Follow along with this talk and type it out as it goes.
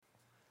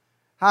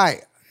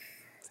Hi.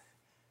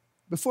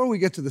 Before we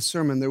get to the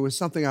sermon, there was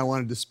something I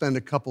wanted to spend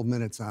a couple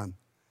minutes on.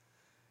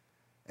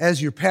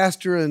 As your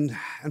pastor and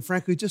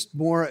frankly, just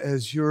more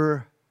as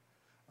your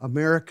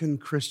American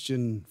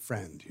Christian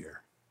friend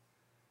here.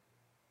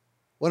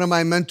 One of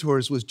my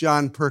mentors was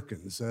John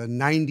Perkins, a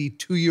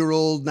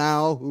 92-year-old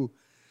now who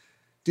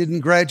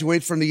didn't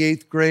graduate from the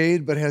 8th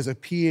grade, but has a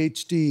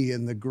PhD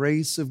in the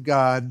grace of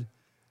God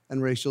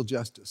and racial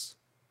justice.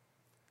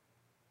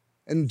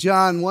 And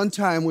John one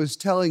time was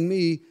telling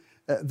me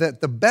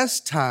that the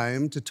best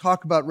time to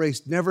talk about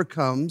race never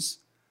comes,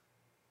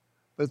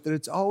 but that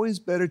it's always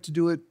better to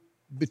do it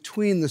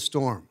between the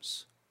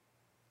storms.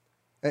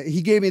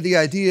 He gave me the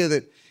idea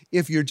that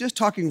if you're just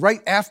talking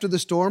right after the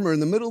storm or in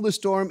the middle of the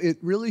storm, it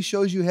really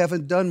shows you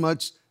haven't done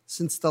much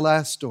since the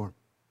last storm.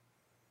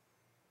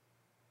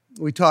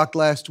 We talked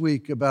last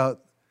week about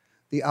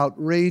the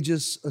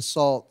outrageous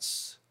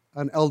assaults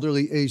on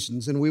elderly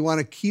Asians, and we want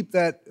to keep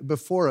that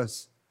before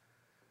us.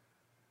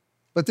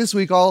 But this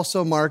week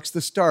also marks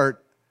the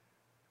start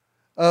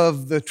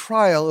of the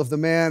trial of the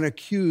man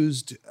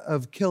accused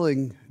of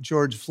killing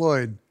George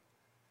Floyd,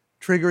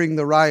 triggering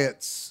the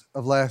riots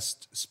of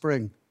last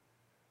spring.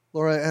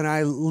 Laura and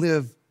I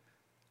live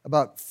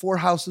about 4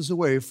 houses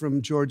away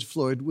from George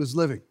Floyd was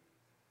living.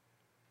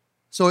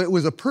 So it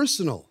was a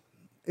personal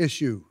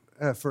issue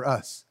for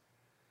us.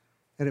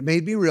 And it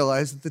made me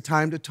realize that the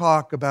time to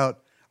talk about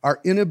our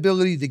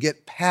inability to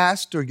get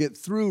past or get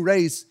through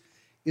race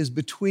is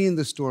between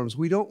the storms.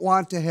 We don't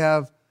want to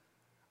have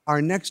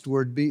our next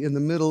word be in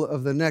the middle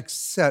of the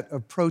next set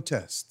of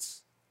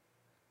protests.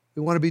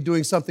 We want to be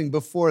doing something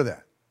before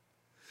that.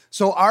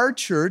 So our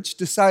church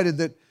decided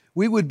that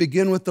we would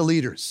begin with the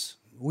leaders.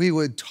 We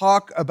would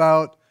talk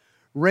about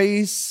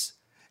race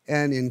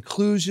and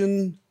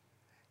inclusion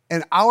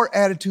and our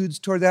attitudes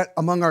toward that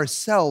among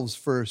ourselves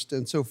first.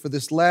 And so for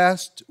this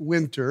last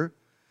winter,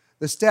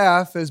 the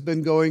staff has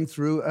been going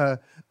through a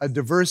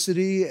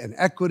diversity and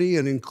equity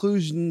and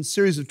inclusion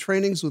series of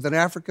trainings with an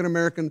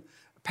African-American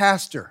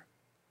pastor.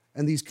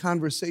 And these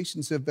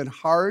conversations have been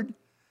hard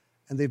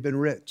and they've been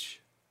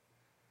rich.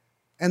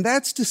 And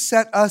that's to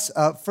set us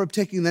up for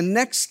taking the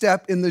next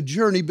step in the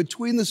journey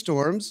between the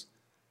storms.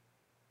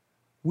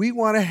 We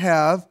want to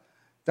have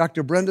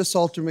Dr. Brenda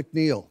Salter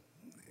McNeil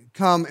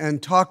come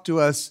and talk to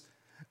us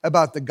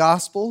about the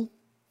gospel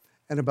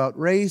and about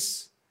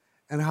race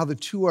and how the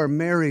two are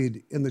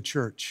married in the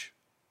church.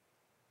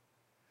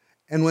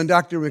 And when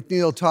Dr.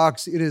 McNeil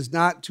talks, it is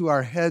not to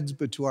our heads,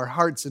 but to our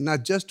hearts, and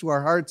not just to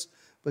our hearts,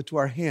 but to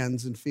our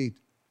hands and feet.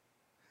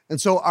 And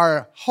so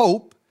our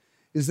hope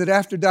is that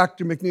after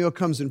Dr. McNeil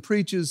comes and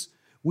preaches,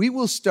 we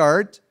will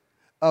start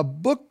a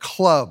book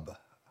club.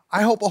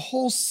 I hope a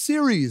whole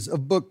series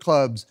of book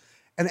clubs,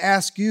 and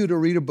ask you to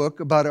read a book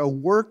about a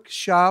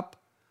workshop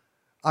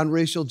on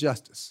racial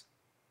justice.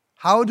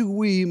 How do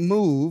we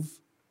move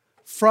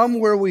from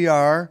where we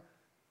are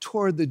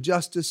toward the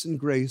justice and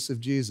grace of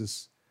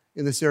Jesus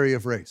in this area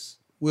of race?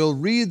 We'll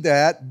read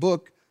that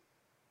book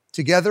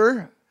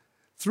together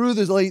through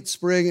the late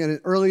spring,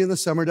 and early in the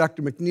summer,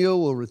 Dr. McNeil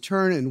will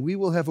return and we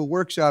will have a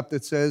workshop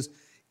that says,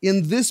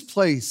 in this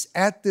place,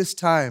 at this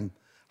time,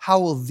 how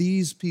will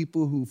these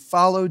people who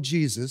follow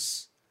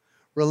Jesus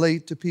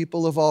relate to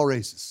people of all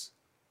races?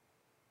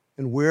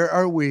 And where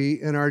are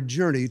we in our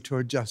journey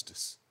toward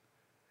justice?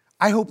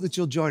 I hope that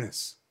you'll join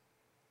us.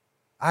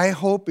 I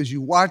hope as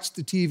you watch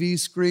the TV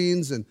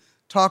screens and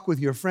talk with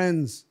your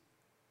friends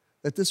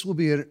that this will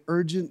be an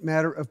urgent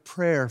matter of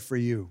prayer for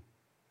you.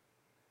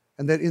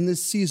 And that in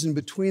this season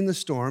between the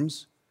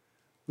storms,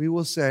 we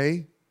will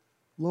say,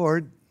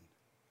 Lord,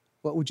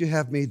 what would you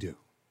have me do?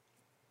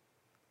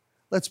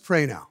 Let's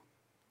pray now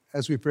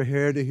as we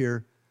prepare to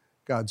hear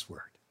God's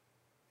word.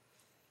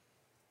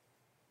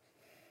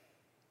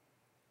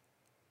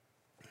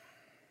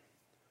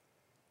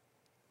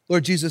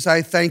 Lord Jesus,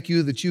 I thank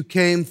you that you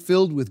came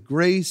filled with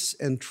grace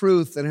and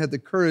truth and had the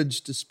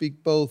courage to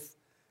speak both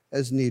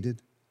as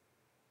needed.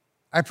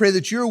 I pray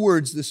that your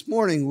words this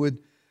morning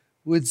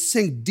would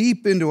sink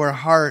deep into our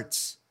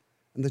hearts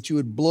and that you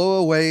would blow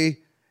away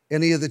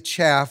any of the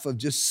chaff of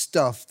just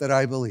stuff that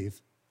I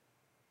believe.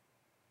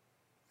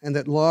 And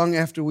that long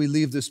after we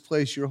leave this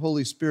place, your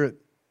Holy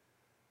Spirit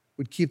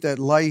would keep that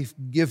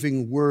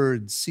life-giving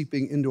word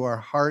seeping into our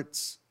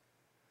hearts,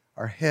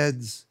 our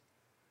heads,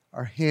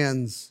 our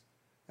hands,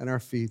 and our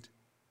feet.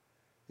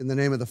 In the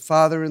name of the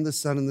Father, and the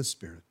Son, and the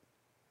Spirit.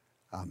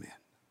 Amen.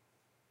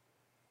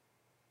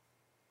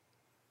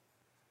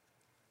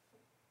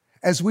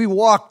 As we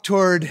walk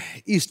toward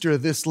Easter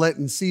this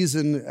Lenten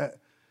season,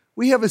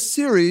 we have a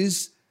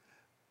series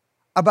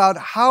about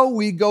how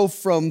we go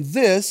from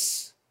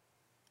this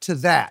to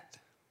that.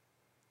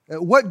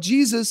 What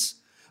Jesus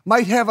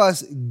might have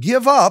us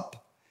give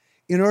up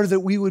in order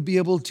that we would be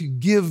able to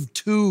give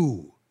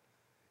to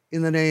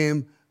in the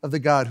name of the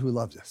God who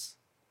loves us.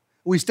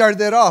 We started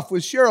that off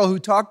with Cheryl, who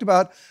talked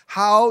about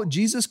how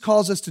Jesus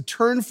calls us to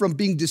turn from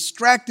being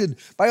distracted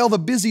by all the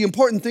busy,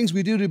 important things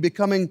we do to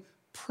becoming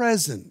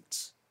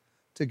present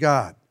to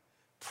God,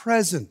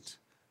 present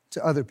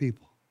to other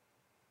people.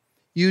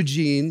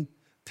 Eugene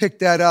picked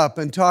that up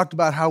and talked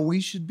about how we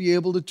should be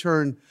able to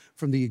turn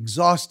from the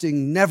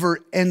exhausting,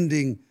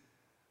 never-ending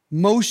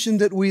motion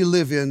that we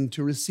live in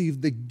to receive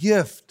the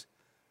gift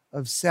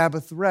of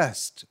Sabbath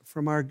rest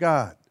from our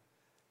God,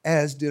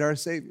 as did our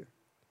Savior.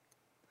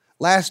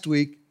 Last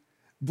week,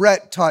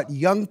 Brett taught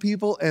young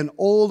people and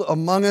old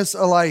among us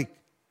alike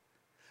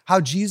how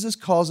Jesus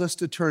calls us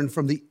to turn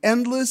from the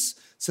endless,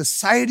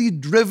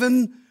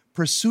 society-driven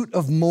pursuit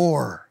of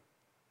more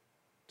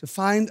to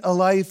find a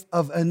life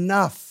of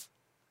enough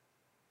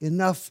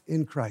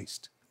in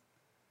Christ.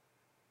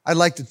 I'd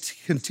like to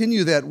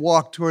continue that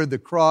walk toward the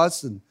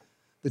cross and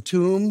the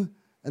tomb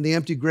and the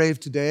empty grave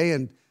today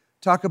and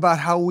talk about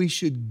how we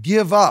should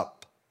give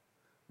up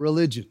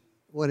religion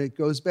when it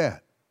goes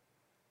bad.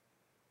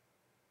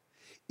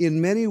 In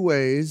many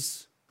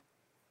ways,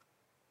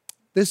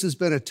 this has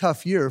been a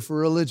tough year for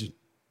religion,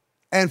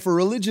 and for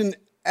religion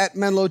at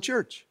Menlo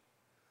Church.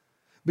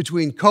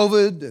 Between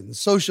COVID and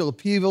social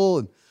upheaval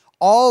and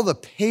all the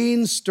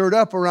pain stirred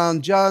up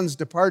around John's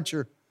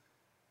departure,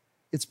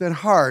 it's been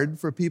hard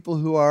for people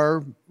who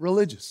are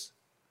religious.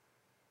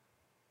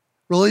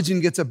 Religion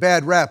gets a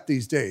bad rap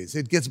these days.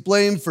 It gets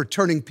blamed for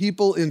turning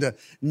people into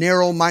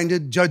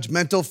narrow-minded,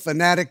 judgmental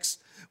fanatics,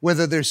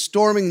 whether they're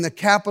storming the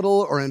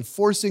Capitol or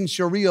enforcing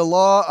Sharia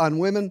law on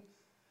women,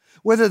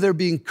 whether they're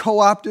being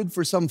co-opted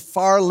for some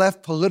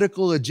far-left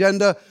political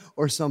agenda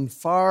or some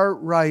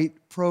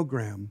far-right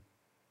program.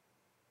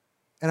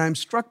 And I'm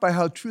struck by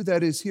how true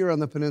that is here on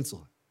the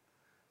peninsula.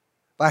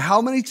 By how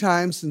many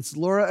times since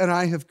Laura and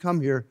I have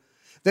come here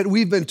that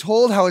we've been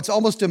told how it's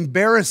almost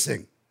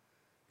embarrassing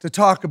to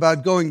talk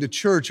about going to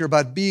church or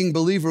about being a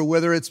believer,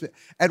 whether it's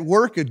at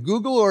work, at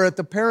Google, or at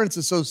the Parents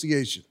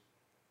Association.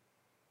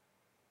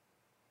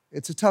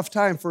 It's a tough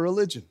time for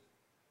religion.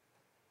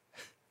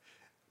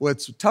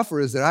 What's tougher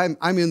is that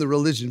I'm in the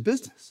religion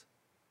business.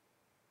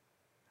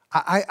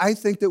 I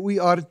think that we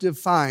ought to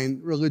define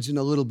religion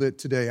a little bit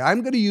today.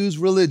 I'm going to use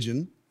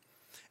religion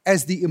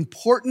as the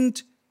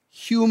important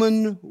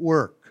human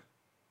work,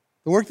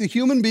 the work that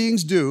human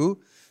beings do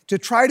to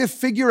try to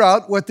figure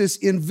out what this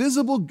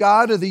invisible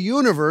God of the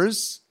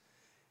universe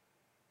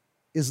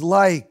is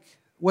like,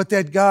 what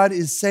that God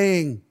is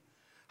saying,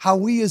 how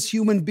we as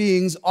human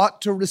beings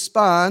ought to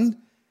respond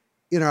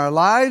in our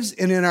lives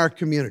and in our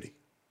community.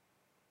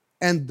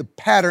 And the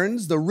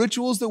patterns, the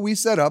rituals that we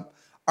set up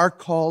are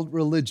called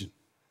religion.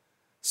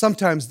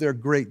 Sometimes they're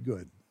great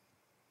good.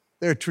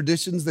 They're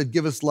traditions that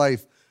give us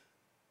life.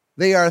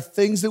 They are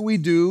things that we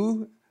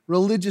do,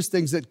 religious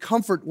things that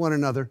comfort one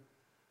another.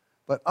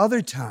 But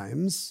other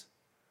times,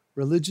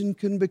 religion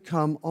can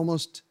become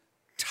almost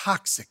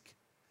toxic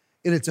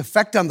in its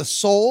effect on the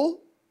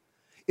soul,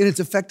 in its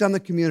effect on the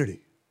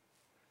community.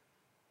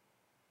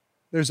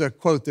 There's a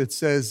quote that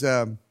says,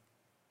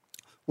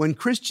 when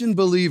Christian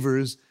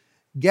believers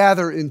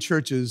gather in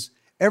churches,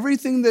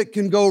 everything that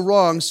can go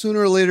wrong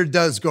sooner or later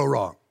does go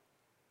wrong.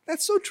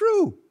 That's so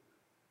true.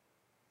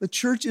 The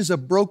church is a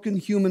broken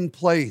human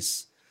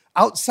place.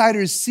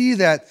 Outsiders see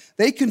that.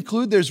 They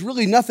conclude there's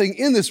really nothing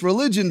in this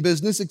religion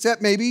business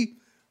except maybe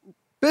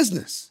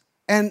business,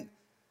 and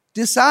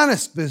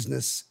dishonest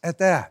business at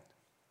that.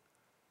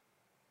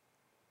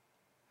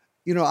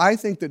 You know, I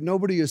think that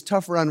nobody is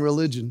tougher on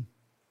religion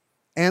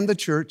and the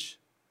church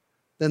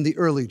than the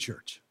early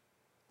church.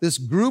 This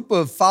group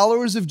of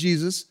followers of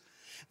Jesus,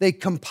 they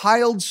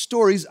compiled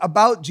stories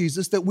about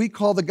Jesus that we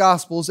call the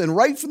Gospels, and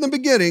right from the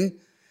beginning,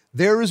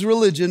 there is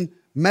religion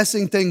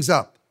messing things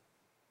up.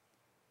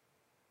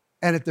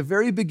 And at the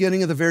very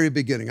beginning of the very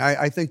beginning,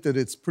 I think that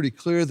it's pretty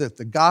clear that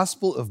the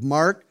Gospel of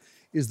Mark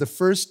is the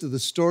first of the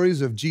stories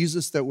of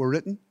Jesus that were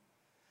written.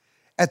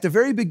 At the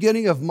very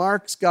beginning of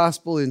Mark's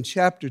Gospel in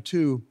chapter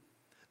 2,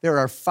 there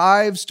are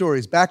 5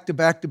 stories back to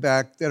back to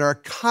back that are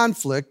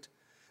conflict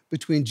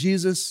between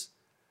Jesus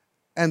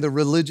and the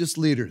religious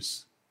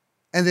leaders.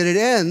 And then it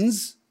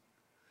ends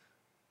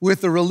with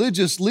the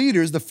religious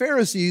leaders, the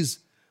Pharisees,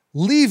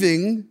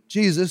 leaving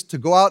Jesus to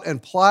go out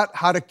and plot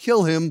how to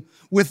kill him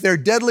with their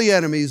deadly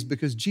enemies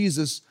because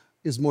Jesus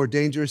is more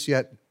dangerous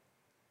yet.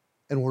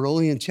 And we're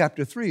only in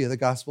chapter 3 of the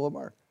Gospel of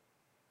Mark.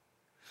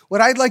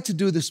 What I'd like to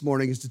do this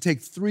morning is to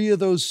take 3 of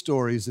those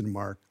stories in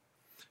Mark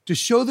to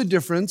show the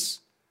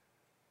difference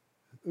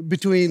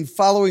between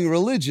following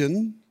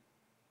religion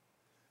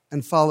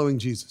and following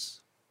Jesus,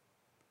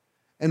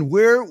 and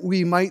where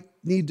we might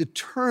need to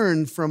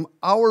turn from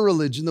our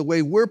religion, the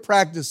way we're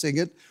practicing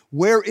it,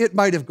 where it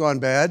might have gone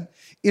bad,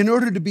 in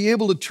order to be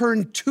able to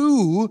turn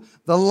to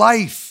the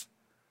life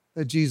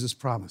that Jesus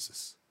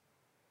promises.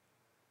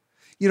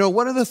 You know,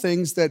 one of the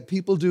things that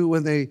people do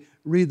when they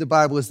read the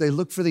Bible is they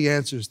look for the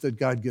answers that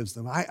God gives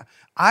them.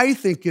 I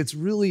think it's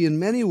really, in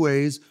many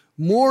ways,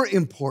 more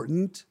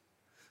important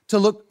to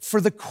look for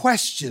the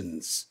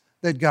questions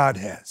that God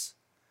has.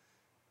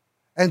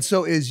 And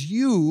so as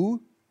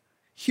you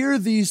hear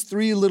these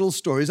 3 little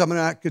stories, I'm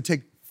not going to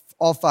take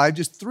all 5,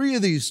 just 3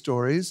 of these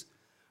stories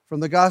from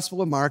the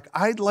Gospel of Mark,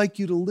 I'd like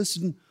you to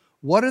listen.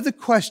 What are the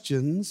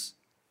questions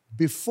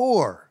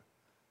before?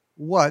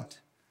 What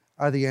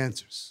are the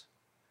answers?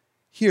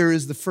 Here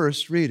is the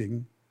first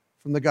reading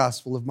from the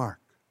Gospel of Mark.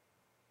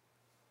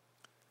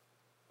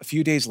 A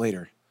few days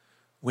later,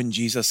 when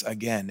Jesus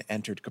again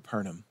entered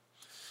Capernaum,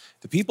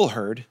 the people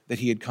heard that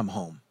he had come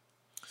home.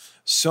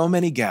 So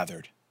many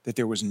gathered that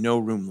there was no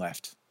room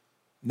left,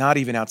 not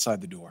even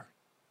outside the door.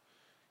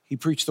 He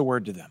preached the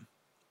word to them.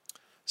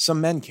 Some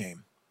men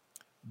came,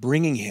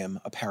 bringing him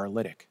a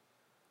paralytic,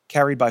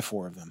 carried by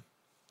 4 of them.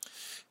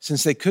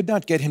 Since they could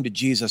not get him to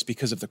Jesus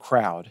because of the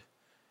crowd,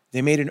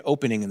 they made an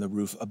opening in the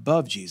roof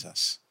above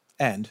Jesus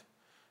and,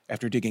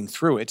 after digging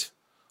through it,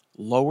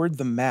 lowered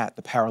the mat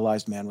the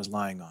paralyzed man was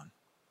lying on.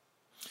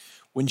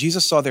 When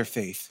Jesus saw their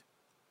faith,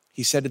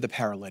 he said to the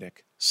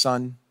paralytic,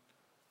 "Son,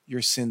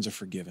 your sins are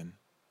forgiven."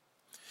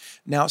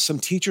 Now, some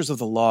teachers of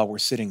the law were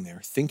sitting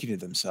there, thinking to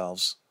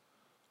themselves,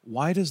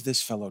 "Why does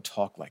this fellow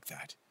talk like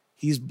that?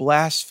 He's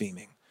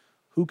blaspheming.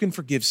 Who can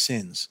forgive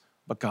sins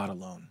but God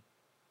alone?"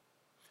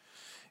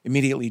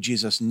 Immediately,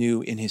 Jesus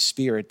knew in his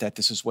spirit that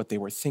this is what they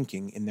were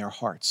thinking in their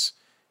hearts.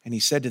 And he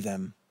said to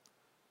them,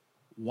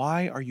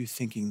 "Why are you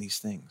thinking these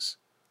things?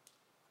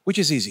 Which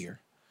is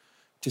easier,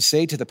 to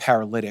say to the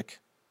paralytic,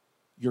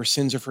 'Your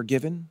sins are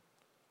forgiven,'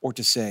 or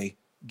to say,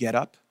 'Get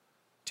up,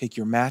 take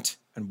your mat,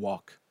 and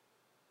walk'?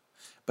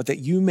 But that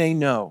you may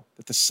know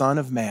that the Son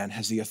of Man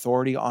has the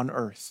authority on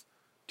earth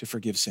to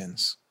forgive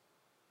sins."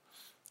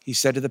 He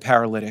said to the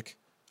paralytic,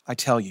 "I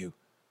tell you,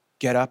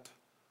 get up,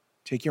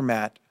 take your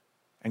mat,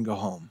 and go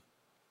home."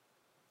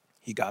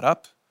 He got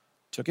up,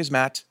 took his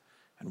mat,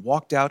 and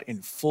walked out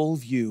in full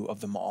view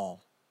of them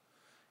all.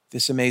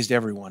 This amazed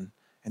everyone,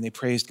 and they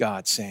praised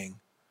God, saying,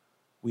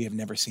 "We have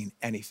never seen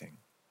anything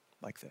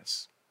like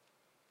this."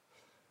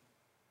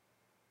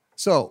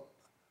 So,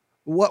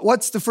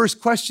 what's the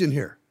first question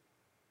here?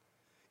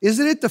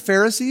 Isn't it the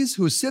Pharisees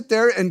who sit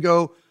there and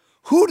go,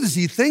 "Who does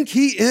he think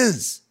he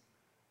is?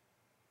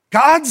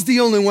 God's the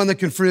only one that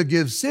can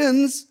forgive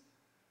sins."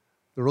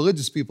 The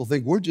religious people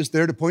think we're just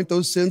there to point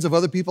those sins of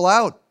other people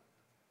out.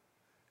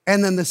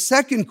 And then the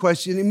second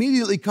question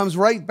immediately comes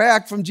right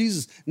back from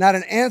Jesus. Not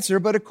an answer,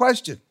 but a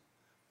question.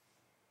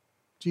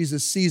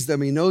 Jesus sees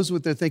them, he knows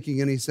what they're thinking,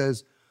 and he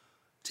says,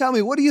 "Tell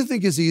me, what do you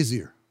think is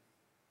easier?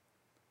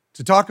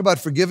 To talk about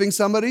forgiving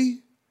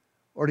somebody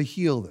or to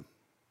heal them?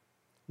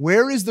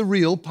 Where is the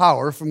real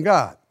power from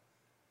God?"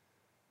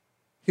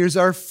 Here's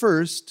our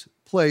first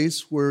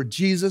place where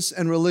Jesus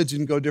and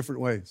religion go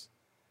different ways.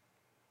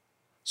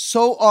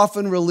 So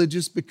often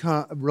religions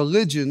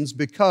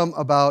become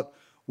about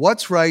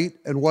what's right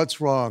and what's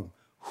wrong,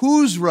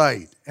 who's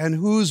right and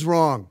who's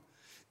wrong.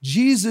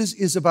 Jesus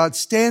is about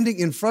standing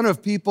in front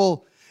of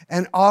people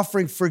and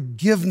offering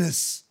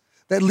forgiveness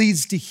that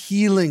leads to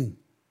healing,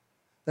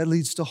 that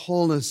leads to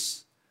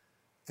wholeness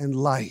and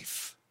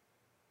life.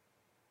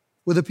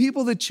 With the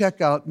people that check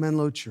out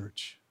Menlo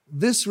Church,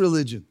 this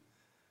religion,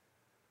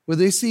 where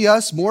they see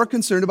us more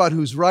concerned about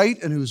who's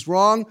right and who's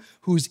wrong,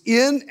 who's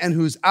in and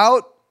who's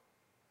out,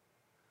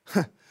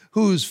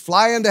 who's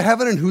flying to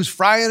heaven and who's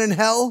frying in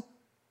hell,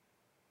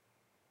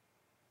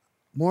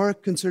 more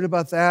concerned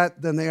about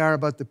that than they are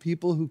about the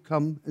people who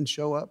come and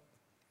show up.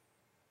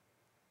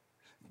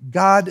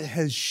 God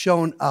has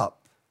shown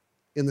up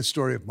in the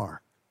story of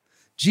Mark.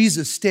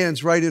 Jesus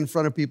stands right in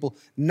front of people,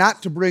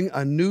 not to bring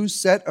a new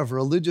set of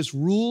religious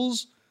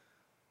rules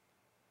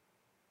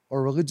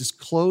or religious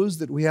clothes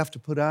that we have to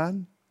put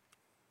on,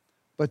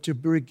 but to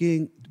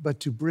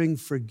bring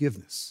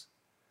forgiveness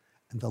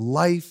and the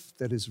life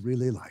that is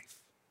really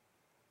life.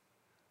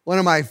 One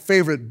of my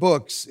favorite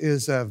books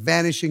is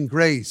Vanishing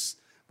Grace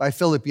by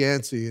Philip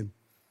Yancey. And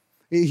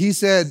he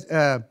said,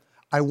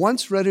 "I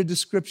once read a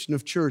description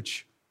of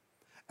church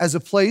as a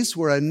place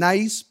where a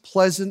nice,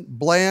 pleasant,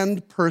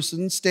 bland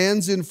person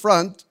stands in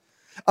front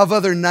of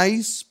other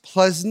nice,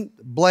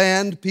 pleasant,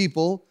 bland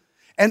people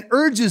and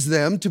urges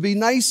them to be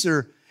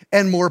nicer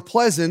and more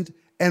pleasant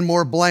and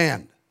more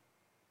bland."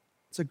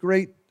 It's a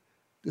great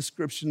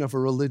description of a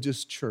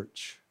religious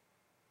church.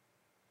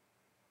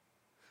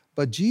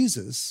 But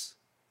Jesus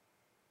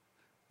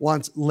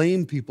wants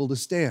lame people to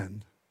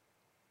stand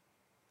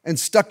and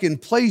stuck in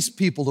place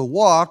people to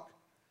walk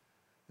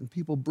and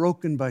people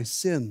broken by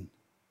sin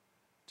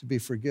to be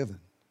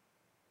forgiven.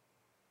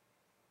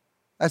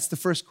 That's the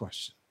first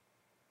question.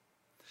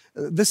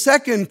 The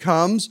second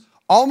comes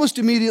almost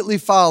immediately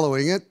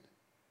following it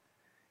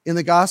in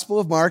the Gospel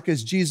of Mark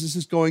as Jesus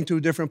is going to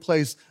a different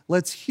place.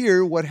 Let's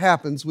hear what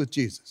happens with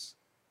Jesus.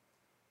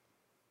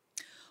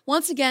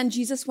 Once again,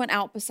 Jesus went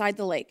out beside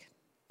the lake.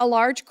 A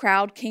large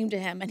crowd came to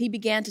him, and he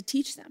began to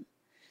teach them.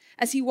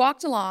 As he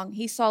walked along,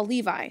 he saw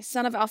Levi,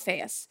 son of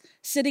Alphaeus,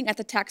 sitting at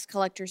the tax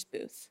collector's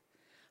booth.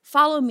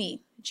 "Follow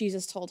me,"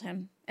 Jesus told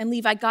him, and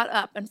Levi got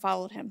up and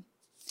followed him.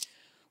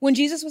 When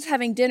Jesus was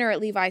having dinner at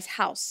Levi's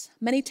house,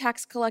 many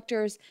tax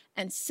collectors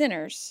and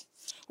sinners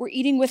were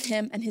eating with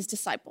him and his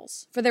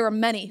disciples, for there were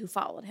many who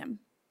followed him.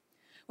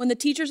 When the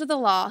teachers of the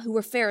law, who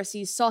were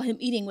Pharisees, saw him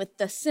eating with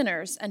the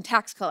sinners and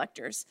tax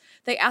collectors,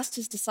 they asked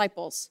his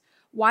disciples,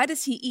 "Why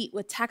does he eat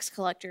with tax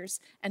collectors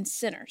and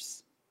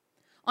sinners?"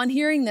 On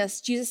hearing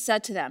this, Jesus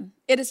said to them,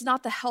 "It is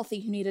not the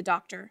healthy who need a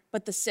doctor,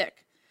 but the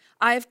sick.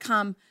 I have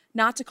come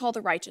not to call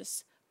the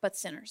righteous, but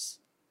sinners."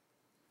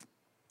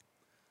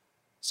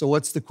 So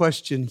what's the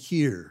question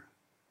here?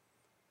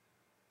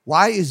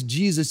 Why is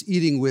Jesus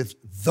eating with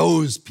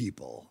those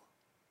people?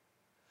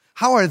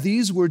 How are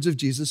these words of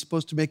Jesus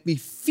supposed to make me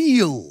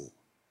feel?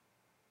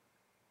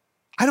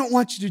 I don't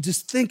want you to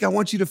just think, I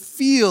want you to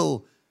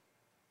feel.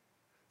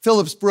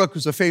 Phillips Brooks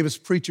was a famous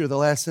preacher of the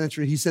last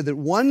century. He said that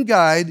one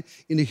guide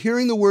into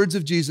hearing the words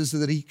of Jesus is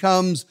that he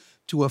comes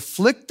to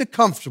afflict the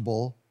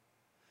comfortable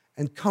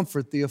and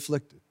comfort the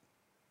afflicted.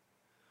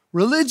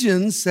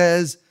 Religion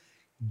says,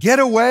 get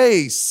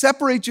away,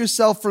 separate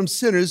yourself from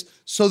sinners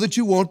so that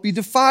you won't be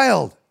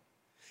defiled.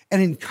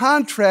 And in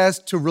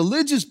contrast to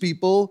religious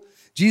people,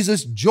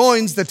 Jesus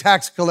joins the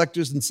tax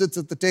collectors and sits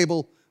at the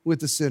table with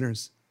the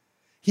sinners.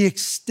 He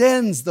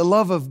extends the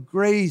love of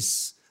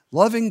grace,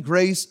 loving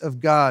grace of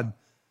God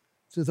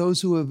to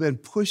those who have been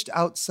pushed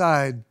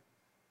outside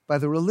by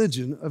the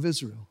religion of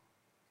Israel.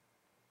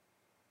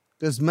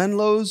 Does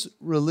Menlo's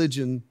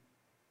religion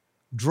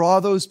draw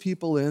those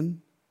people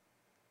in?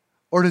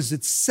 Or does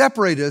it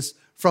separate us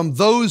from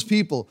those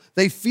people?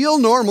 They feel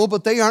normal,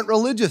 but they aren't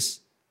religious.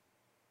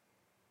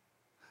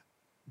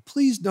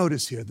 Please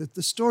notice here that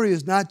the story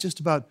is not just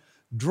about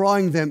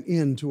drawing them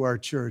into our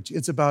church.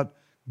 It's about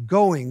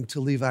going to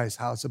Levi's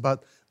house,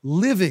 about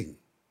living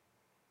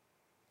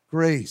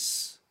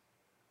grace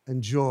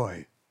and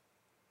joy.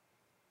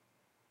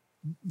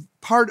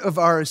 Part of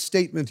our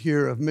statement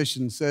here of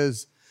mission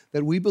says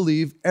that we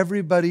believe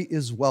everybody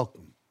is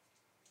welcome.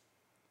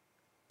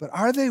 But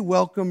are they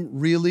welcome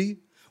really?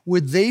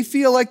 Would they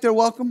feel like they're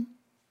welcome?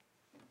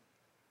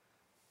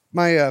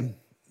 My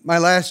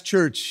last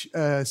church,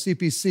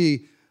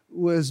 CPC,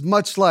 was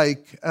much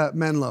like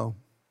Menlo.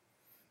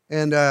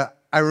 And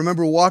I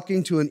remember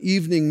walking to an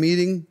evening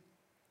meeting,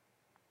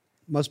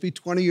 must be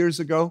 20 years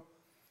ago.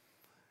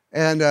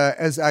 And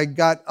as I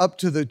got up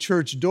to the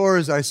church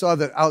doors, I saw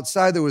that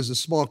outside there was a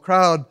small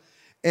crowd,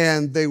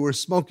 and they were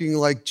smoking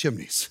like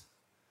chimneys.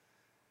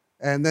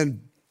 And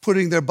then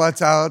putting their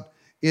butts out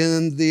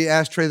in the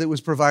ashtray that was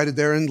provided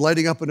there and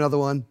lighting up another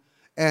one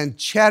and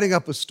chatting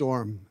up a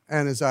storm.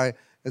 And as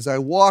I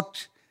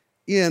walked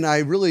in, I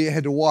really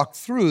had to walk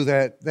through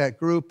that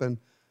group and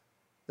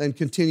then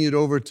continued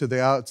over to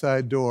the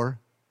outside door.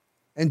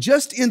 And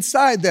just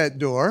inside that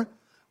door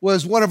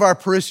was one of our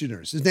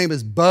parishioners. His name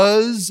is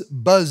Buzz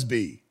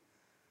Busby.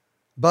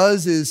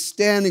 Buzz is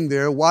standing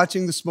there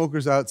watching the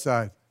smokers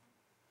outside.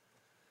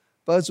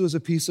 Buzz was a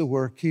piece of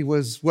work. He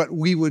was what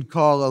we would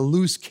call a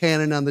loose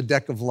cannon on the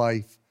deck of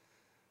life.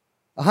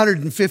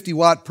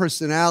 150-watt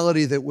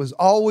personality that was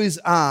always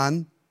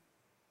on,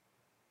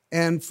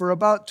 and for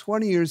about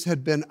 20 years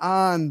had been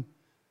on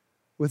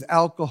with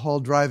alcohol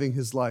driving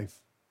his life,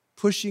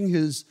 pushing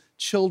his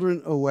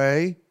children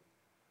away,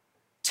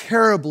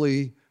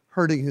 terribly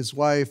hurting his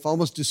wife,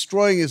 almost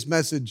destroying his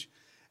message,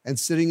 and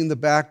sitting in the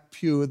back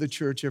pew of the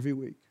church every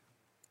week.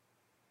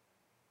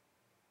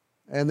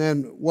 And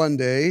then one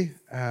day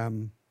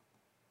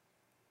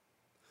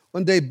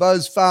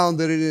Buzz found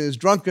that in his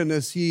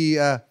drunkenness, he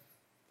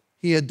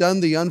had done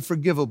the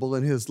unforgivable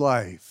in his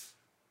life.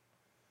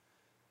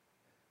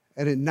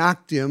 And it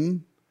knocked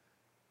him,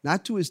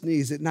 not to his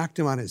knees, it knocked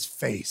him on his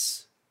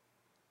face.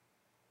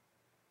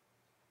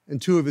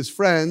 And two of his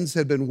friends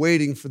had been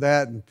waiting for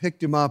that and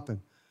picked him up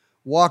and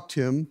walked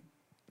him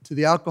to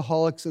the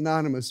Alcoholics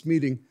Anonymous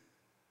meeting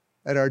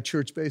at our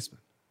church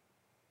basement.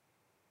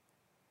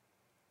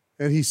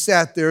 And he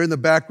sat there in the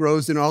back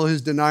rows in all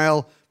his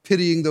denial,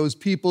 pitying those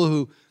people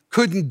who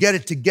couldn't get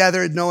it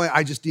together, knowing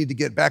I just need to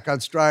get back on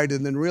stride,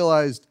 and then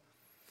realized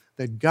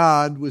that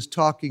God was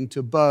talking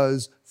to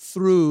Buzz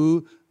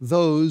through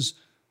those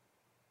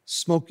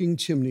smoking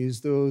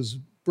chimneys, those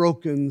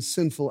broken,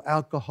 sinful,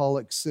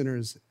 alcoholic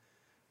sinners.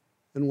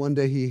 And one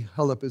day he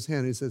held up his hand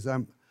and he says,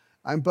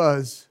 I'm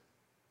Buzz,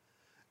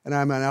 and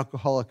I'm an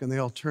alcoholic. And they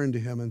all turned to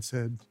him and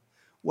said,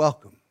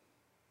 welcome.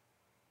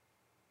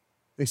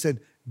 They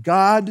said,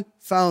 God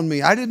found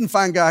me. I didn't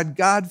find God.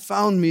 God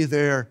found me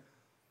there.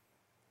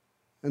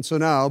 And so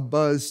now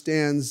Buzz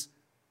stands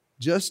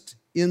just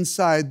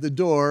inside the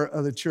door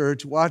of the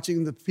church,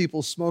 watching the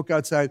people smoke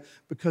outside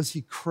because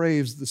he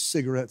craves the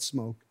cigarette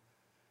smoke.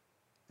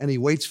 And he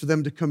waits for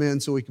them to come in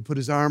so he can put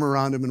his arm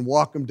around them and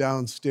walk them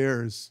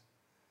downstairs.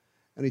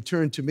 And he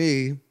turned to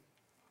me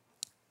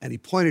and he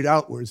pointed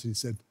outwards and he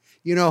said,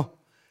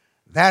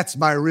 that's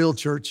my real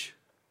church.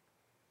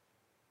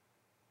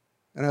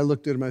 And I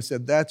looked at him and I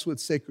said, that's what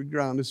sacred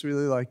ground is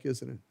really like,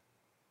 isn't it?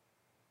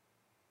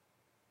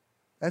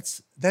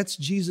 That's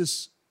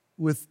Jesus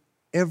with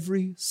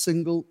every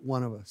single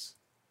one of us.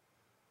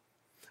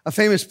 A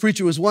famous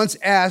preacher was once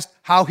asked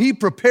how he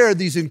prepared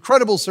these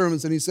incredible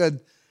sermons, and he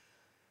said,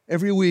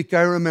 every week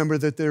I remember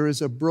that there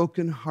is a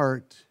broken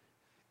heart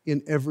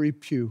in every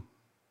pew.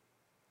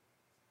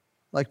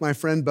 Like my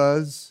friend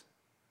Buzz,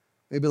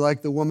 maybe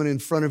like the woman in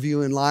front of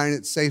you in line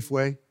at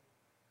Safeway.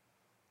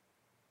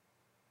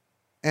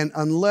 And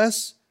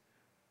unless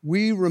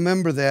we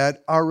remember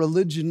that, our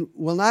religion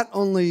will not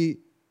only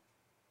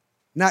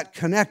not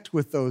connect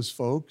with those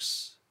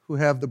folks who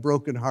have the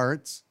broken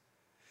hearts,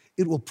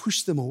 it will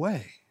push them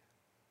away.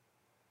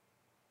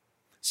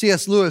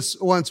 C.S. Lewis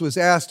once was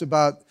asked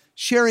about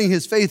sharing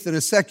his faith in a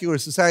secular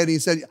society. He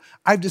said,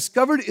 I've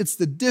discovered it's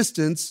the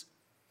distance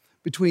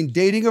between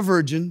dating a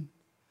virgin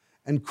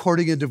and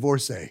courting a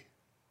divorcee.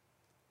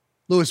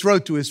 Lewis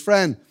wrote to his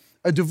friend,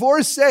 a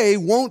divorcee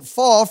won't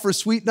fall for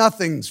sweet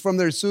nothings from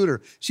their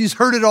suitor. She's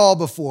heard it all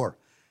before.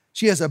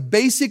 She has a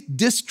basic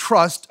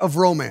distrust of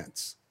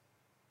romance.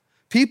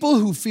 People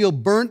who feel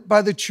burnt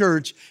by the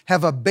church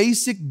have a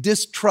basic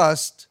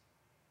distrust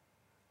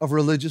of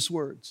religious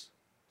words.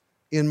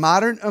 In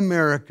modern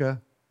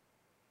America,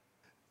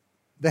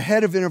 the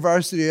head of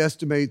InterVarsity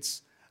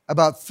estimates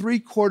about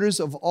 3/4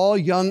 of all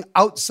young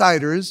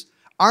outsiders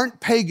aren't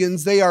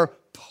pagans, they are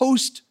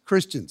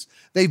post-Christians.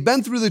 They've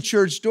been through the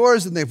church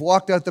doors and they've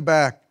walked out the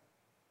back.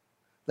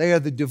 They are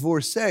the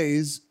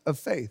divorcees of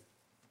faith.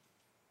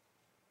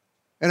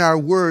 And our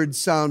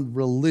words sound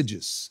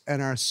religious,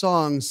 and our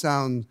songs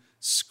sound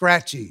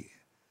scratchy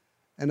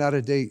and out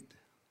of date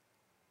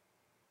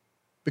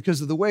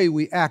because of the way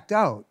we act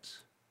out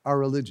our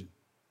religion.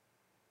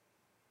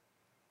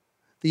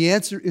 The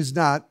answer is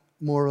not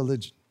more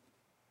religion.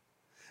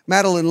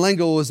 Madeleine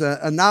L'Engle was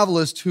a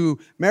novelist who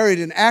married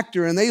an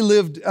actor, and they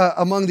lived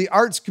among the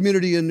arts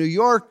community in New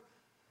York,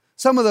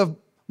 some of the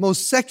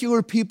most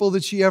secular people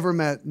that she ever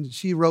met. And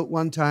she wrote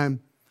one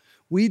time,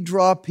 we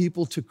draw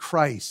people to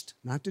Christ,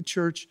 not to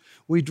church.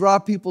 We draw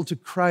people to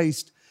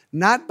Christ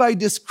not by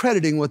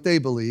discrediting what they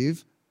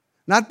believe,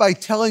 not by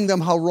telling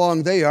them how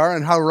wrong they are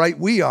and how right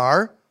we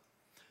are,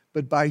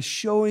 but by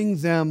showing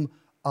them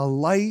a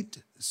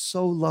light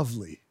so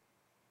lovely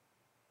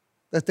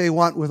that they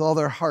want with all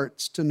their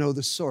hearts to know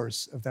the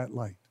source of that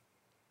light.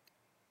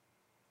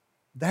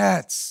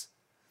 That's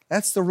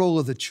the role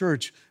of the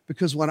church,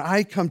 because when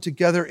I come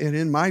together and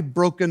in my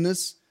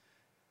brokenness,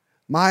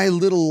 my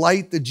little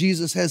light that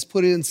Jesus has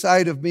put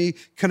inside of me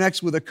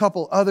connects with a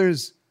couple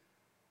others,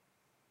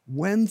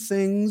 when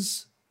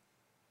things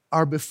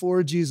are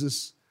before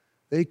Jesus,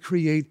 they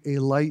create a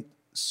light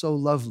so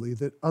lovely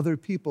that other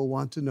people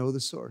want to know the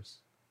source.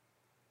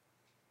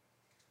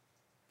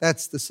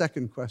 That's the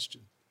second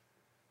question.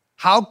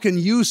 How can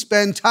you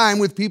spend time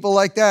with people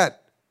like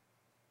that?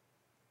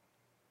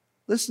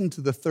 Listen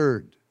to the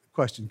third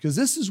question, because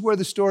this is where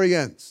the story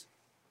ends.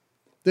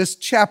 This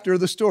chapter of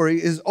the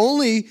story is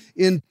only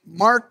in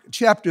Mark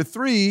chapter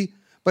 3,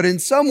 but in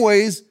some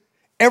ways,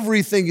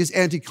 everything is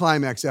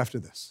anticlimax after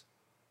this.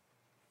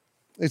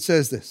 It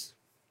says this.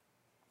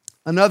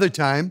 Another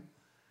time,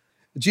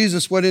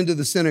 Jesus went into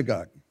the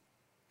synagogue,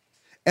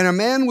 and a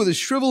man with a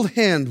shriveled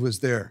hand was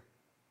there.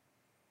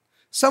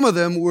 Some of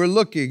them were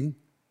looking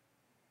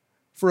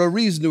for a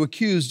reason to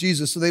accuse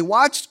Jesus, so they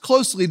watched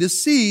closely to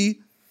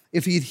see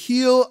if he'd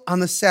heal on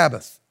the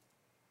Sabbath.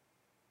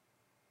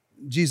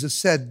 Jesus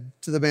said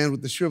to the man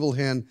with the shriveled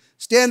hand,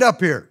 stand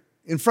up here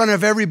in front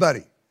of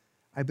everybody.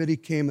 I bet he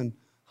came and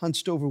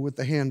hunched over with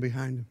the hand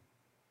behind him.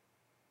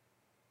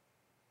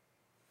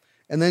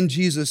 And then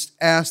Jesus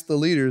asked the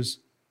leaders,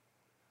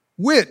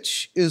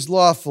 which is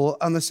lawful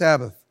on the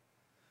Sabbath,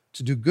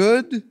 to do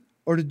good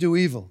or to do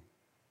evil,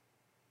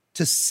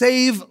 to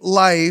save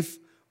life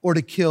or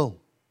to kill?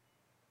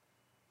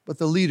 But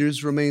the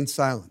leaders remained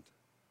silent.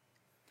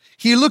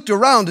 He looked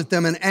around at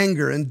them in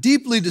anger, and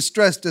deeply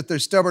distressed at their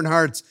stubborn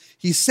hearts,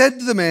 he said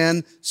to the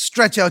man,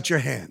 stretch out your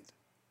hand.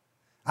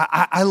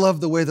 I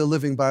love the way the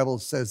Living Bible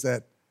says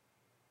that.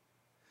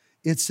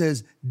 It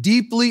says,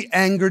 deeply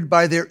angered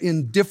by their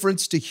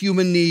indifference to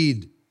human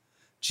need,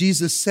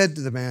 Jesus said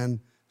to the man,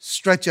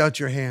 stretch out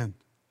your hand.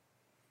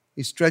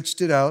 He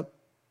stretched it out,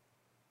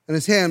 and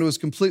his hand was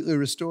completely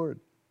restored.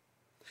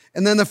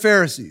 And then the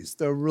Pharisees,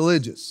 the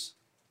religious,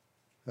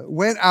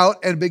 went out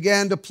and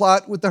began to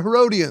plot with the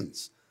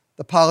Herodians,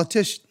 the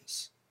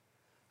politicians,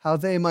 how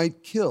they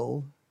might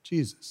kill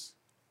Jesus.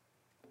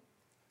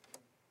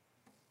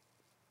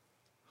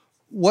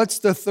 What's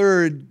the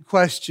third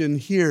question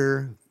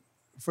here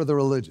for the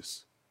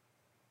religious?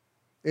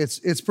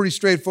 It's pretty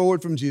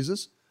straightforward from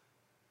Jesus.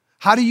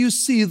 How do you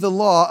see the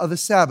law of the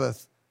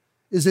Sabbath?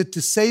 Is it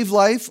to save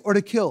life or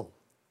to kill?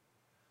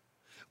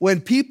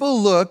 When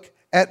people look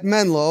at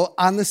Menlo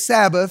on the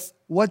Sabbath,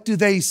 what do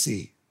they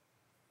see?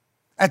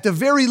 At the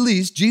very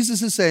least,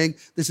 Jesus is saying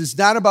this is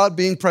not about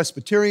being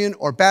Presbyterian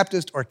or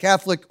Baptist or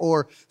Catholic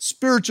or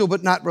spiritual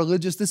but not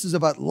religious. This is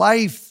about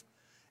life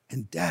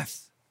and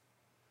death.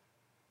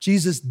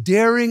 Jesus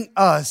daring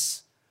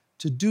us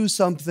to do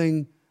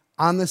something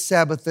on the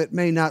Sabbath that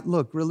may not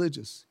look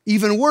religious.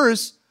 Even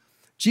worse,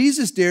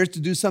 Jesus dares to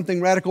do something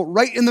radical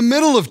right in the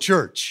middle of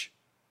church.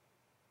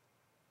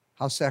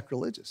 How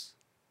sacrilegious.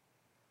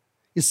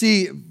 You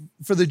see,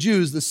 for the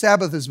Jews, the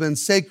Sabbath has been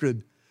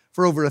sacred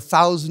for over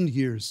 1,000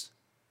 years.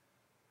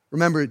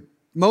 Remember,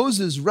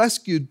 Moses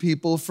rescued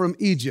people from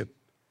Egypt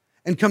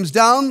and comes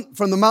down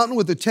from the mountain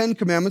with the 10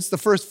 commandments, the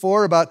first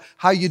 4 about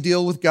how you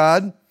deal with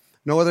God.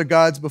 No other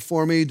gods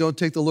before me. Don't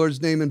take the Lord's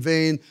name in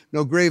vain.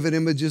 No graven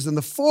images. And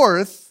the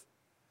fourth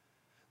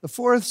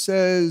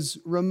says,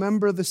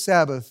 remember the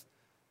Sabbath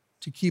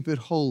to keep it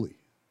holy.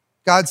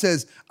 God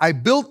says, I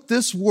built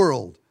this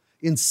world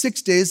in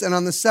 6 days, and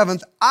on the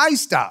 7th, I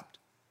stopped.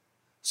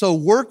 So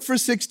work for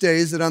 6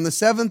 days, and on the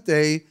 7th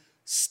day,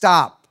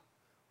 stop.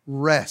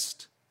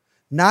 rest.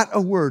 Not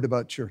a word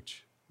about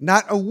church.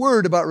 Not a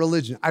word about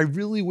religion. I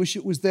really wish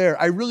it was there.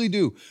 I really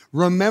do.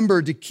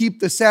 Remember to keep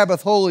the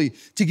Sabbath holy,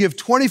 to give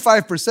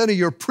 25% of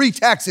your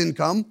pre-tax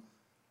income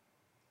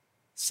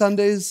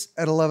Sundays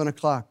at 11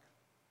 o'clock.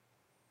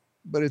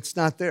 But it's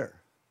not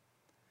there.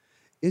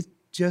 It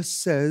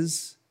just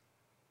says,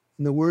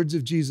 in the words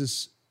of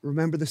Jesus,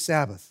 remember the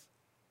Sabbath,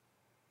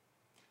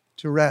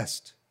 to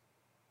rest,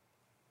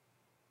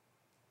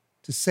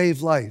 to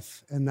save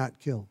life and not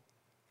kill.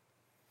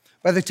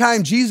 By the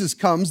time Jesus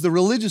comes, the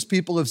religious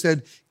people have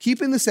said,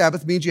 keeping the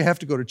Sabbath means you have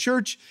to go to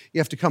church, you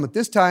have to come at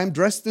this time,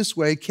 dress this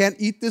way, can't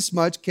eat this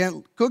much,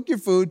 can't cook your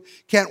food,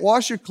 can't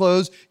wash your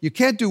clothes, you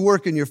can't do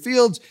work in your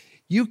fields,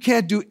 you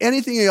can't do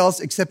anything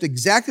else except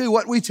exactly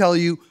what we tell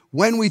you,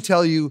 when we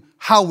tell you,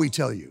 how we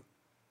tell you.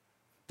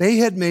 They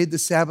had made the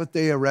Sabbath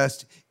day of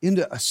rest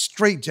into a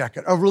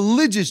straitjacket, a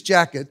religious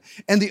jacket,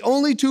 and the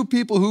only two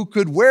people who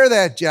could wear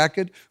that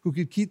jacket, who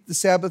could keep the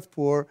Sabbath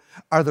poor,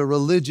 are the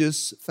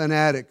religious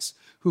fanatics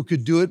who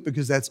could do it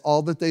because that's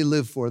all that they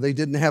lived for. They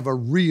didn't have a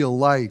real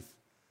life.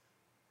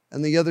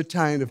 And the other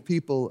kind of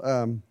people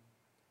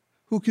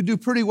who could do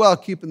pretty well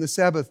keeping the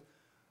Sabbath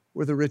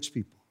were the rich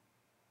people.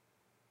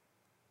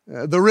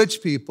 The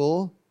rich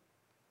people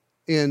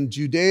in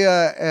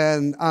Judea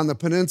and on the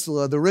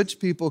peninsula, the rich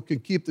people can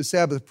keep the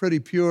Sabbath pretty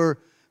pure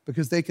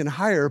because they can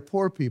hire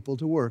poor people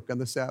to work on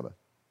the Sabbath.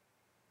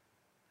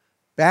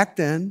 Back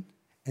then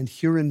and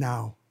here and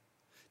now,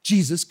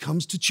 Jesus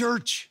comes to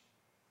church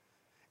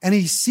and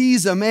he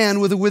sees a man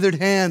with a withered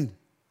hand.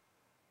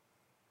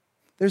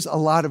 There's a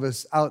lot of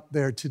us out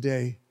there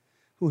today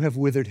who have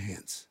withered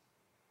hands.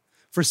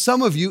 For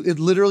some of you, it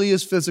literally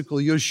is physical.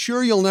 You're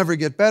sure you'll never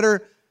get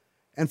better.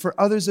 And for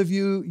others of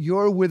you,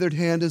 your withered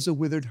hand is a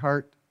withered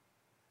heart.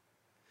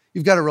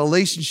 You've got a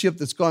relationship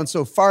that's gone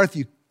so far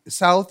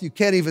south, you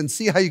can't even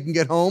see how you can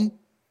get home.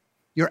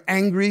 You're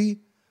angry.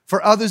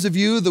 For others of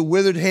you, the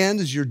withered hand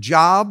is your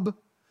job.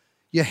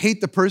 You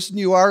hate the person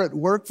you are at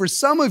work. For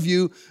some of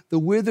you, the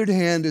withered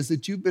hand is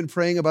that you've been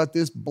praying about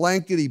this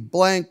blankety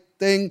blank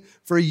thing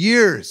for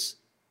years.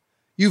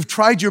 You've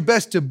tried your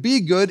best to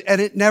be good,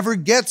 and it never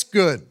gets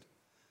good.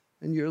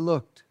 And you're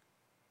looked.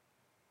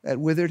 That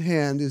withered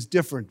hand is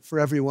different for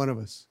every one of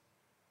us.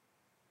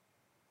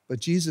 But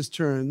Jesus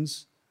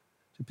turns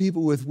to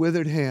people with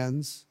withered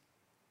hands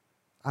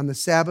on the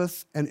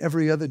Sabbath and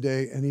every other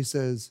day, and he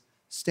says,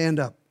 stand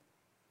up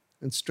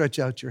and stretch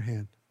out your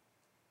hand.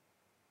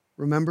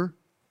 Remember,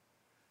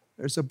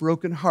 there's a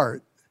broken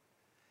heart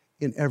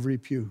in every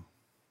pew.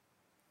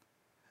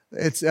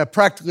 It's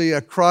practically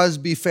a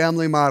Crosby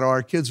family motto.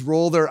 Our kids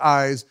roll their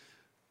eyes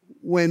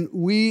when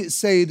we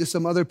say to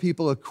some other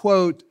people a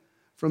quote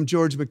from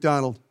George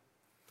MacDonald.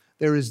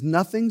 There is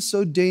nothing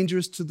so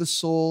dangerous to the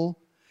soul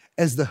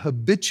as the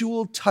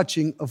habitual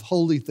touching of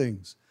holy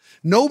things.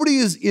 Nobody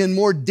is in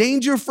more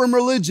danger from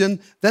religion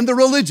than the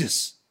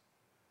religious,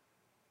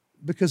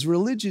 because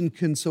religion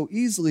can so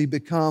easily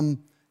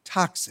become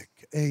toxic,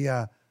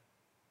 a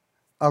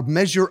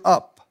measure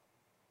up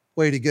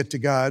way to get to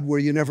God where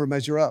you never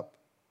measure up,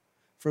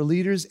 for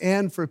leaders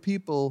and for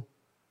people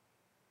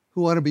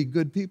who want to be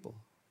good people.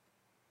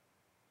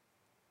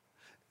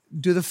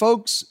 Do the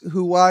folks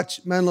who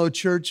watch Menlo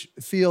Church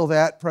feel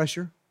that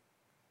pressure?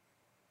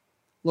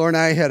 Laura and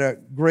I had a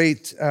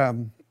great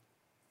time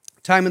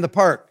in the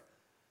park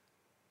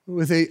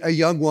with a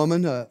young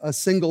woman, a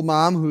single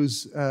mom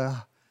whose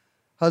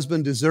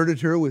husband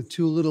deserted her with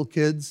two little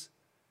kids.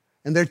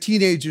 And they're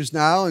teenagers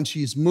now, and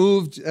she's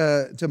moved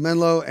to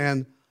Menlo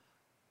and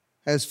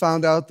has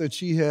found out that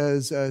she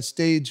has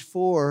stage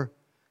 4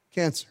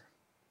 cancer.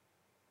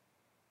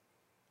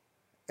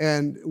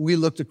 And we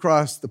looked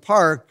across the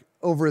park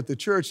over at the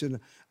church, and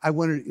I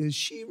wondered, is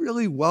she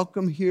really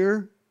welcome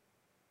here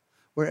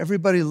where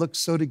everybody looks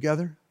so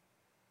together?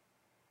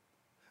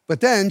 But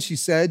then she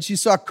said she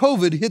saw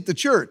COVID hit the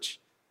church.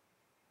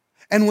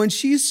 And when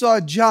she saw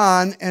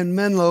John and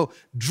Menlo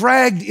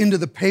dragged into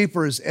the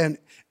papers and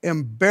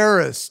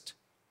embarrassed,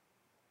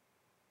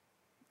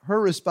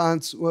 her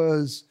response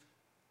was,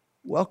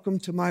 welcome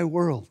to my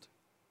world.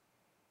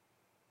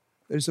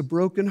 There's a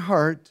broken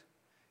heart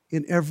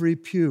in every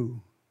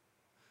pew.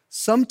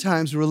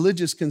 Sometimes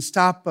religious can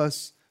stop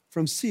us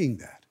from seeing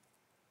that.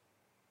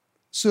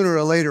 Sooner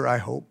or later, I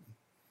hope,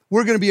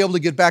 we're going to be able to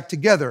get back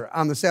together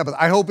on the Sabbath.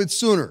 I hope it's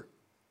sooner.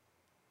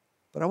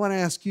 But I want to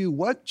ask you,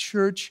 what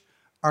church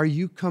are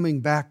you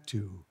coming back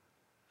to?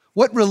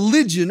 What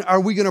religion are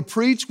we going to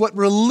preach? What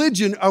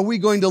religion are we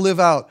going to live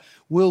out?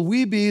 Will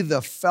we be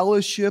the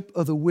fellowship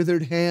of the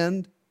withered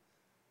hand,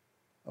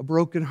 a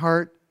broken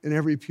heart in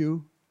every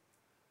pew,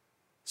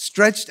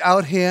 stretched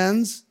out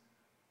hands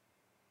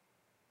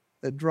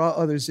that draw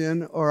others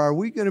in? Or are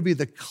we going to be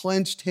the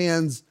clenched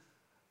hands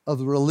of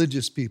the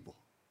religious people,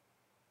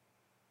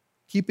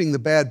 keeping the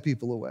bad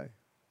people away?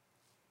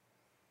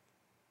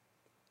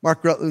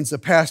 Mark Rutland's a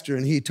pastor,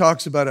 and he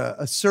talks about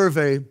a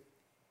survey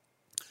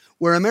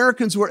where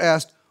Americans were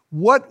asked,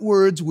 what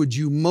words would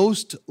you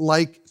most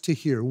like to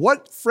hear?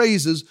 What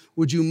phrases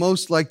would you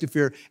most like to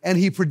hear? And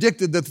he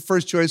predicted that the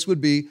first choice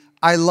would be,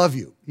 I love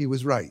you. He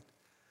was right.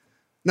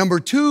 Number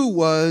 2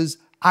 was,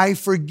 I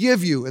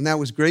forgive you. And that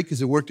was great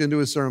because it worked into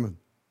his sermon.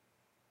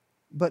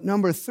 But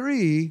number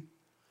 3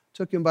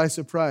 took him by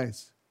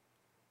surprise.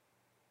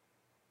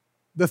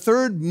 The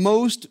third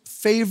most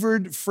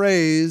favored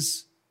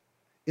phrase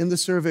in the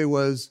survey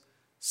was,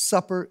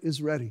 supper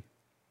is ready.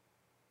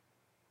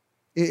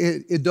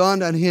 It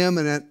dawned on him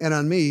and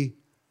on me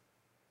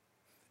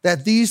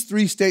that these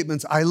 3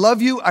 statements, I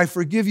love you, I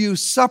forgive you,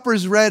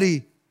 supper's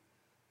ready,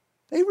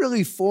 they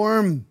really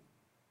form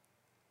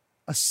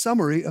a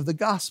summary of the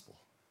gospel.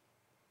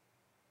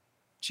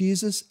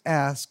 Jesus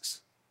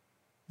asks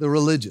the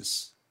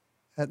religious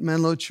at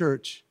Menlo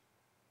Church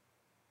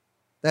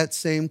that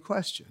same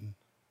question.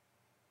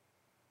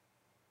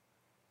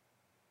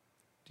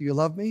 Do you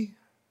love me?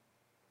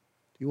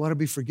 Do you want to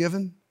be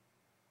forgiven?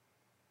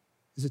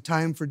 Is it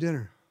time for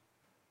dinner?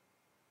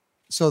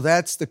 So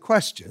that's the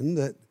question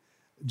that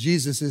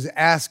Jesus is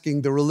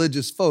asking the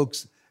religious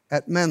folks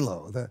at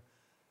Menlo.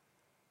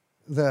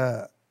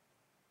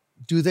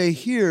 Do they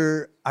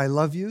hear, I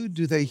love you?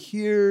 Do they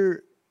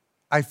hear,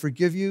 I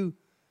forgive you?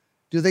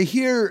 Do they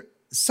hear,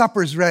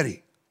 supper's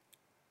ready?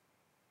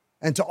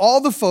 And to all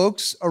the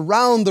folks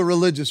around the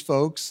religious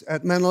folks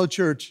at Menlo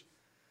Church,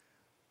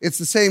 it's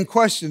the same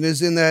question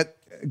as in that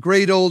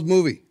great old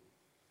movie.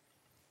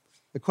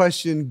 The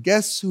question,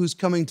 guess who's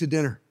coming to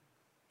dinner?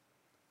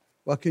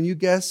 Well, can you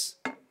guess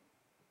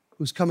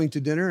who's coming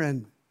to dinner?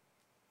 And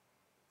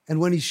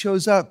when he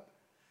shows up,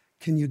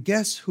 can you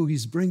guess who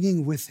he's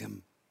bringing with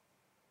him?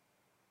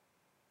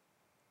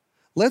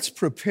 Let's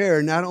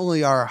prepare not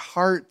only our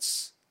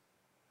hearts,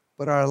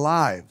 but our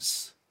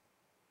lives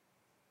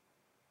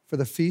for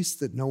the feast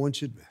that no one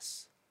should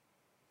miss.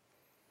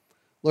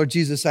 Lord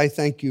Jesus, I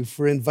thank you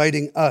for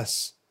inviting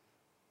us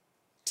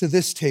to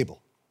this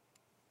table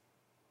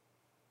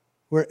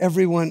where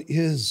everyone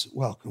is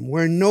welcome,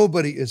 where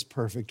nobody is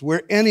perfect,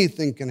 where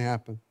anything can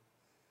happen,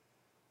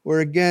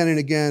 where again and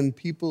again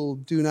people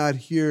do not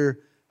hear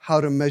how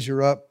to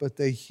measure up, but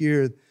they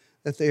hear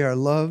that they are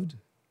loved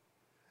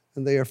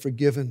and they are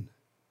forgiven,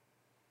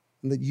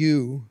 and that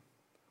you,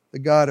 the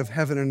God of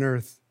heaven and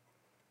earth,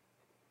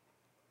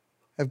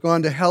 have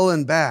gone to hell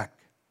and back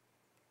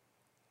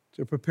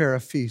to prepare a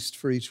feast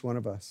for each one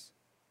of us.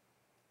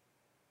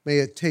 May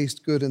it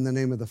taste good in the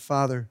name of the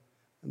Father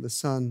and the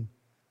Son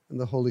and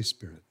the Holy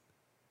Spirit.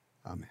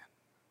 Amen.